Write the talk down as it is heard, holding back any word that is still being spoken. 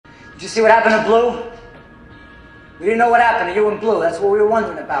Did you see what happened to Blue? We didn't know what happened to you and Blue. That's what we were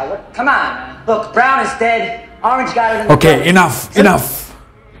wondering about. What? Come on, man. Look, Brown is dead. Orange got it in the Okay, enough.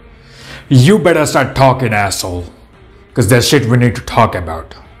 You better start talking, asshole. Because there's shit we need to talk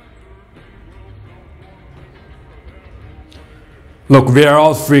about. Look, we are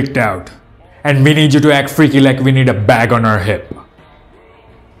all freaked out. And we need you to act freaky like we need a bag on our hip.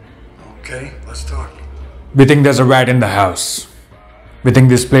 Okay, let's talk. We think there's a rat in the house. We think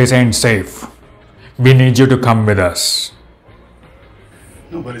this place ain't safe. We need you to come with us.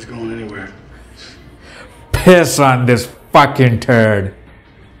 Nobody's going anywhere. Piss on this fucking turd.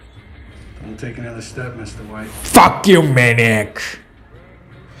 Don't take another step, Mr. White. Fuck you, maniac.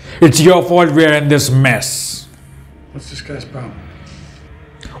 It's your fault we're in this mess. What's this guy's problem?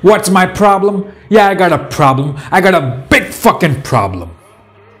 What's my problem? Yeah, I got a problem. I got a big fucking problem.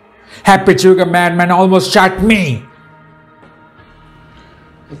 Happy Sugar Madman almost shot me.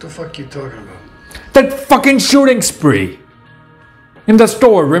 What the fuck you talking about? That fucking shooting spree. In the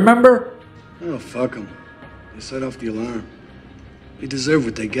store, remember? Oh, fuck them. They set off the alarm. They deserve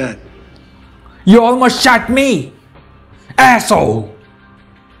what they got. You almost shot me. Asshole.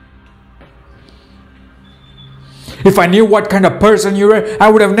 If I knew what kind of person you were, I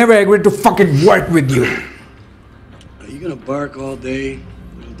would have never agreed to fucking work with you. Are you gonna bark all day,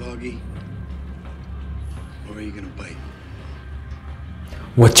 little doggy? Or are you gonna bite?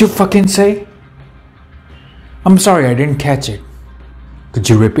 What you fucking say? I'm sorry, I didn't catch it. Could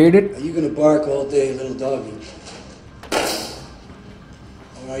you repeat it? Are you gonna bark all day, little doggy?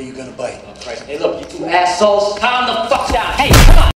 Or are you gonna bite? Oh, Christ. Hey, look, you two assholes, calm the fuck down. Hey, come on.